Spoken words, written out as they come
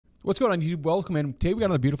What's going on, YouTube? Welcome in. Today we got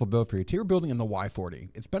another beautiful build for you. Today we're building in the Y40.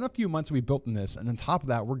 It's been a few months we built in this, and on top of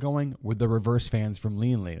that, we're going with the reverse fans from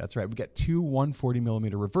Lian. That's right. We got two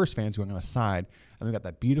 140mm reverse fans going on the side, and we got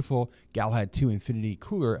that beautiful Galahad 2 Infinity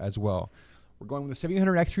cooler as well. We're going with the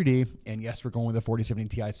 7800X3D, and yes, we're going with the 4070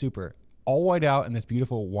 Ti Super. All white out in this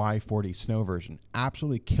beautiful Y40 Snow version.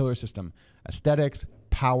 Absolutely killer system. Aesthetics,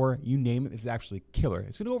 power, you name it, it's actually killer.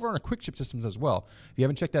 It's going to go over on our quick ship systems as well. If you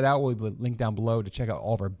haven't checked that out, we'll leave a link down below to check out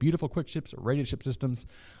all of our beautiful quick ships, ready to ship systems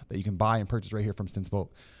that you can buy and purchase right here from Stinsbolt.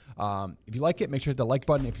 If you like it, make sure to hit the like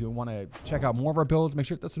button. If you want to check out more of our builds, make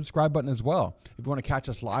sure to hit the subscribe button as well. If you want to catch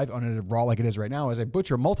us live on it raw like it is right now, as I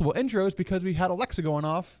butcher multiple intros because we had Alexa going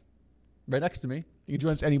off right next to me. You can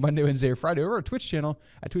join us any Monday, Wednesday, or Friday over our Twitch channel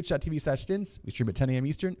at twitch.tv/stins. We stream at 10 a.m.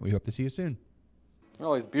 Eastern. We hope to see you soon.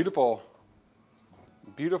 Oh, these beautiful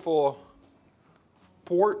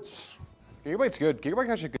ports. Gigabyte's good. Gigabyte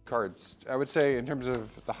has good cards. I would say in terms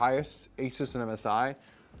of the highest, Asus and MSI,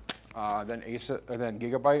 then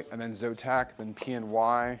Gigabyte, and then Zotac, then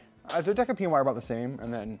PNY. Zotac and PNY are about the same,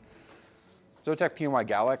 and then Zotac, PNY,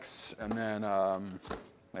 Galax, and then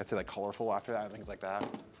I'd say like Colorful after that, things like that.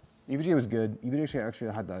 EVGA was good. EVGA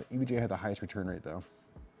actually had the highest return rate though.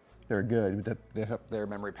 They were good, but their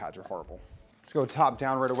memory pads are horrible. Let's go top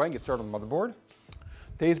down right away and get started on the motherboard.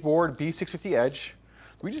 Today's board, B650 Edge.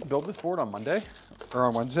 Did we just build this board on Monday or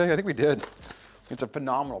on Wednesday? I think we did. It's a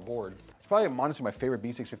phenomenal board. It's probably honestly my favorite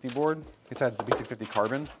B650 board besides the B650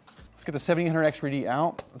 Carbon. Let's get the 7800X3D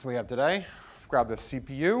out. That's what we have today. Grab the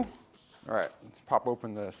CPU. All right, let's pop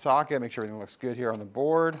open the socket, make sure everything looks good here on the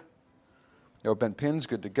board. No bent pins,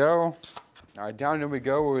 good to go. All right, down and we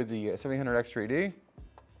go with the 7800X3D.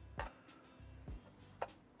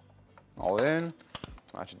 All in,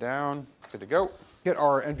 latch it down, good to go. Get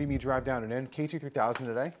our NVMe drive down and in. KC3000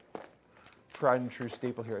 today. Tried and true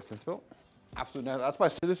staple here at Stinsbolt. Absolutely, that's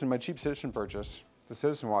my cheap Citizen purchase. It's a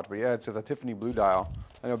Citizen watch, but yeah, it's the Tiffany blue dial.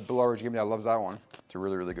 I know Bill already gave me that, loves that one. It's a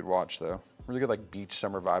really, really good watch though. Really good like beach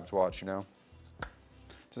summer vibes watch, you know.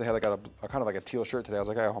 So they had like a kind of like a teal shirt today. I was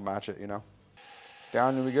like, I'll match it, you know.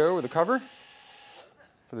 Down and we go with the cover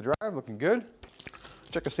for the drive, looking good.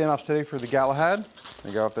 Check the standoffs today for the Galahad.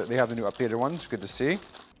 There you go, they have the new updated ones, good to see. All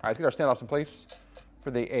right, let's get our standoffs in place for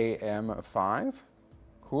the AM5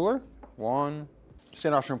 cooler. One.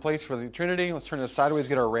 Standoffs are in place for the Trinity. Let's turn this sideways,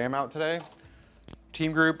 get our RAM out today.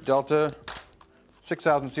 Team Group, Delta,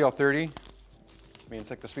 6000 CL30. I mean, it's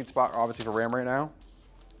like the sweet spot, obviously, for RAM right now.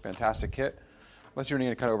 Fantastic kit. Unless you're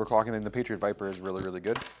needing kind of overclocking, then the Patriot Viper is really, really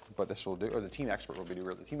good. But this will do, or the Team Expert will be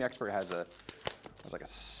really. The Team Expert has like a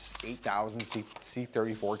 8000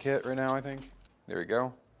 C34 kit right now, I think. There we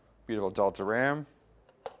go. Beautiful Delta RAM.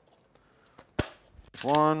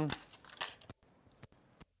 One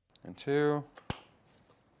and two.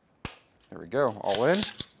 There we go, all in.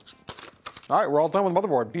 All right, we're all done with the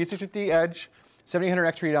motherboard. B650 Edge,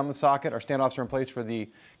 7800X3D on the socket. Our standoffs are in place for the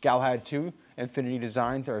Galahad 2 Infinity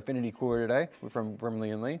design, our Infinity cooler today from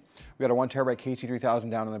Lian. We got a 1TB KC3000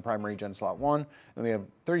 down in the primary gen slot 1. And we have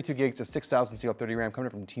 32 gigs of 6000 CL30 RAM coming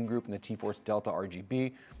from Team Group and the T-Force Delta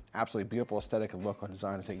RGB. Absolutely beautiful aesthetic and look on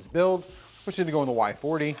design of today's build, which is going to go in the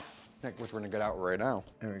Y40. Which we're gonna get out right now.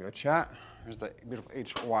 There we go, chat. Here's the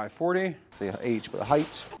beautiful Y40. The H, but the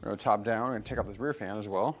height. We're gonna top down and take out this rear fan as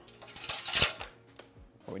well.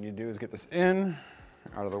 What we need to do is get this in,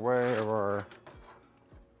 out of the way of our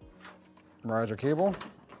riser cable.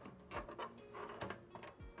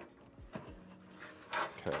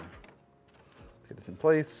 Okay, let's get this in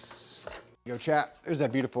place. Yo, chat, there's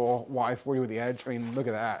that beautiful Y40 with the Edge. I mean, look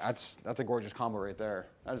at that. That's a gorgeous combo right there.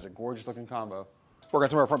 That is a gorgeous looking combo. Work on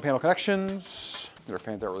some of our front panel connections. Get our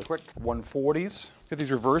fans out really quick. 140s. Get these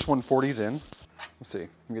reverse 140s in. Let's see.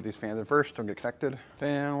 We get these fans in first. Don't get connected.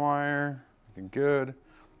 Fan wire. Looking good.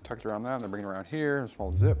 Tucked around that. And then bring it around here. A small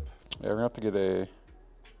zip. Yeah, we're gonna have to get a.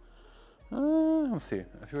 Let's see.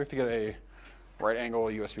 I feel we have to get a right angle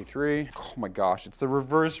USB 3. Oh my gosh! It's the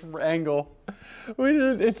reverse angle.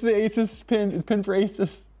 It's the Asus pin. It's pinned for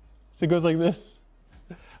Asus. So it goes like this.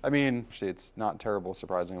 I mean, actually, it's not terrible,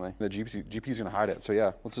 surprisingly. The GPU's gonna hide it, so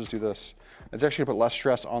yeah, let's just do this. It's actually gonna put less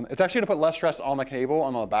stress on. It's actually gonna put less stress on the cable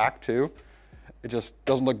on the back too. It just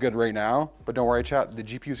doesn't look good right now, but don't worry, chat. The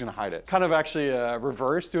GPU's gonna hide it. Kind of actually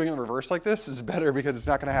reverse, doing it in reverse like this is better because it's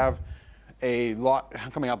not gonna have a lot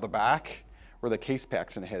coming out the back where the case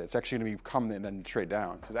pack's gonna hit. It's actually gonna be coming and then straight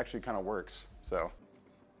down. So it actually kind of works. So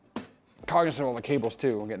cognizant of all the cables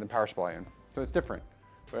too and getting the power supply in. So it's different.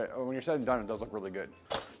 But when you're said and done, it does look really good.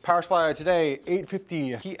 Power supply today,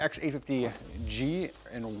 850 X850G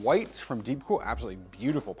in white from Deepcool. Absolutely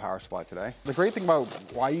beautiful power supply today. The great thing about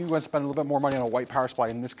why you want to spend a little bit more money on a white power supply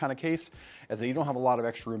in this kind of case is that you don't have a lot of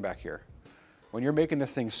extra room back here. When you're making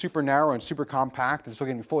this thing super narrow and super compact and still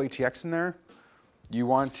getting full ATX in there, you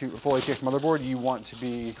want to, full ATX motherboard, you want to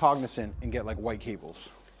be cognizant and get like white cables.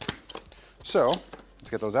 So let's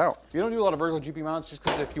get those out. You don't do a lot of vertical GPU mounts just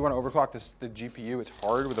because if you want to overclock the GPU, it's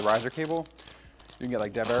hard with the riser cable. You can get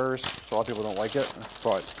like dev errors, so a lot of people don't like it.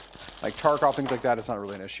 But like Tarkov, things like that, it's not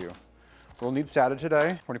really an issue. We'll need SATA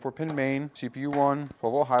today, 24-pin main, CPU 1,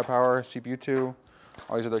 12-volt high power, CPU 2.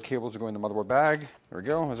 All these other cables are going in the motherboard bag. There we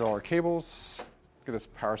go, there's all our cables. Get this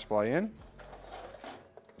power supply in.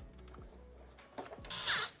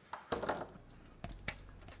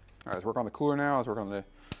 All right, let's work on the cooler now. Let's work on the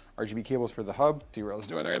RGB cables for the hub. See what I was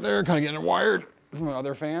doing right there, kind of getting it wired. Some of the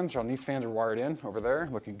other fans, these fans are wired in over there,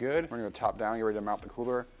 looking good. We're gonna go top down, get ready to mount the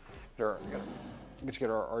cooler. Get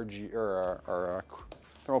our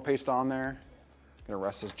thermal paste on there. Gonna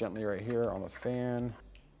rest this gently right here on the fan.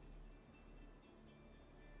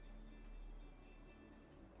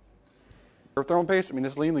 For thermal paste, I mean,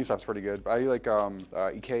 this Lian stuff's pretty good. I like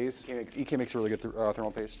EK's. EK makes a really good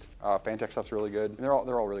thermal paste. Fantech stuff's really good. And they're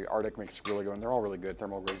all really, Arctic makes really good, and they're all really good.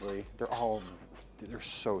 Thermal Grizzly, they're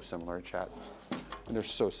so similar, chat. And they're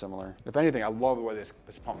so similar. If anything, I love the way this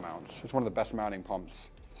pump mounts. It's one of the best mounting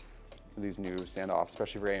pumps for these new standoffs,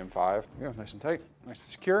 especially for AM5. Yeah, nice and tight, nice and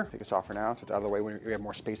secure. Take this off for now, so it's out of the way when we have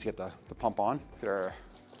more space to get the pump on. Get our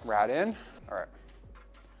rad in. All right,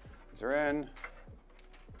 these are in.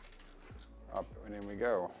 Up and in we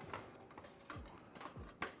go.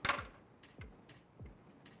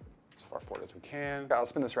 As far forward as we can. I'll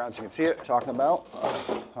spin this around so you can see it. Talking about.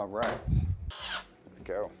 All right. There we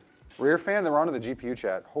go. Rear fan, then we're onto the GPU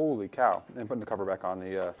chat. Holy cow. And putting the cover back on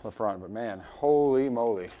the front, but man, holy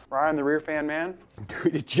moly. Ryan, the rear fan, man.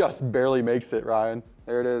 Dude, it just barely makes it, Ryan.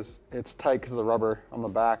 There it is. It's tight because of the rubber on the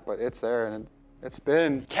back, but it's there and it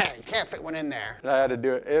spins. Can't fit one in there. And I had to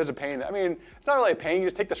do it. It was a pain. I mean, it's not really a pain. You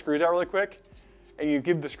just take the screws out really quick and you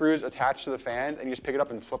give the screws attached to the fans and you just pick it up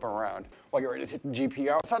and flip them around while you're ready to hit the GPU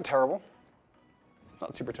out. It's not terrible.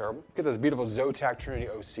 Not super terrible. Get this beautiful Zotac Trinity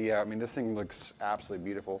OC out. I mean, this thing looks absolutely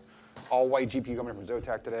beautiful. All white GPU coming from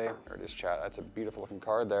Zotac today. There it is, chat. That's a beautiful looking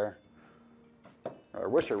card there. What I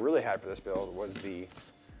wish I really had for this build was the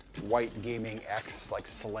white gaming X like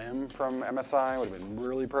slim from MSI. Would have been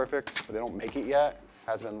really perfect, but they don't make it yet.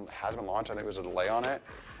 Has been launched. I think there's a delay on it.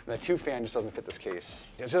 And the 2 fan just doesn't fit this case.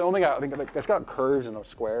 It's only got, I think it's got curves in the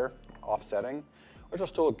square offsetting, which will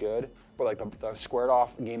still look good. But like the squared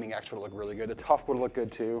off gaming X would look really good. The tough would look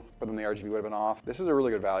good too, but then the RGB would have been off. This is a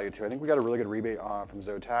really good value too. I think we got a really good rebate from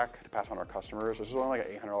Zotac to pass on to our customers. This is only like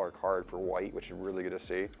an $800 card for white, which is really good to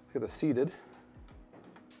see. Let's get this seated.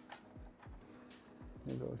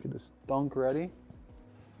 There you go, get this dunk ready.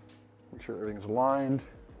 Make sure everything's aligned.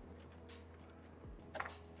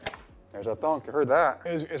 There's that thunk, you heard that.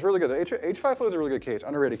 It's really good. The H5 Flow is a really good case,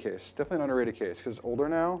 underrated case. Definitely an underrated case because it's older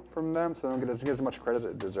now from them, so they don't get as much credit as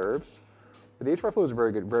it deserves. But the H5 Flow is a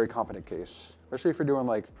very good, very competent case, especially if you're doing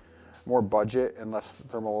like more budget and less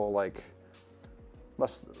thermal, like the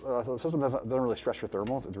system doesn't really stress your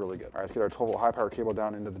thermals. It's really good. All right, let's get our 12-volt high power cable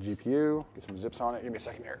down into the GPU. Get some zips on it. Give me a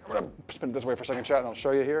second here. I'm gonna spin it this way for a second, chat, and I'll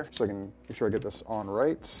show you here so I can make sure I get this on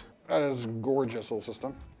right. That is a gorgeous little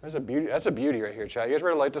system. There's a beauty. That's a beauty right here, chat. You guys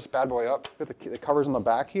ready to light this bad boy up? Get the covers on the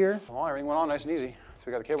back here. Well, everything went on nice and easy. So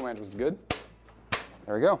we got a cable management, which is good.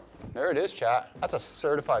 There we go. There it is, chat. That's a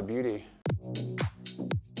certified beauty.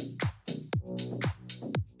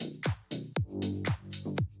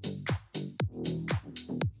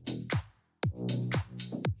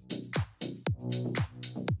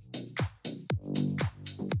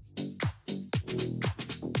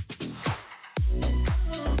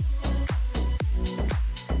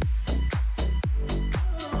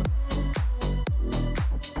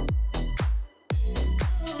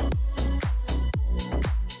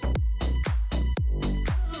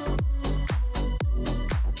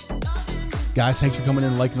 Guys, thanks for coming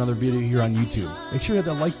in and liking another video here on YouTube. Make sure you hit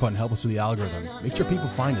that like button, help us with the algorithm. Make sure people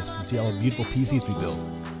find us and see all the beautiful PCs we build.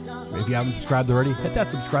 If you haven't subscribed already, hit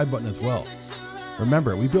that subscribe button as well.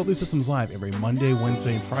 Remember, we build these systems live every Monday,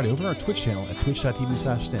 Wednesday, and Friday over on our Twitch channel at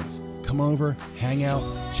twitch.tv/stints. Come over, hang out,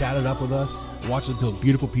 chat it up with us, watch us build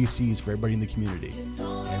beautiful PCs for everybody in the community.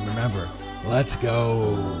 And remember, let's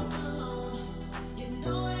go.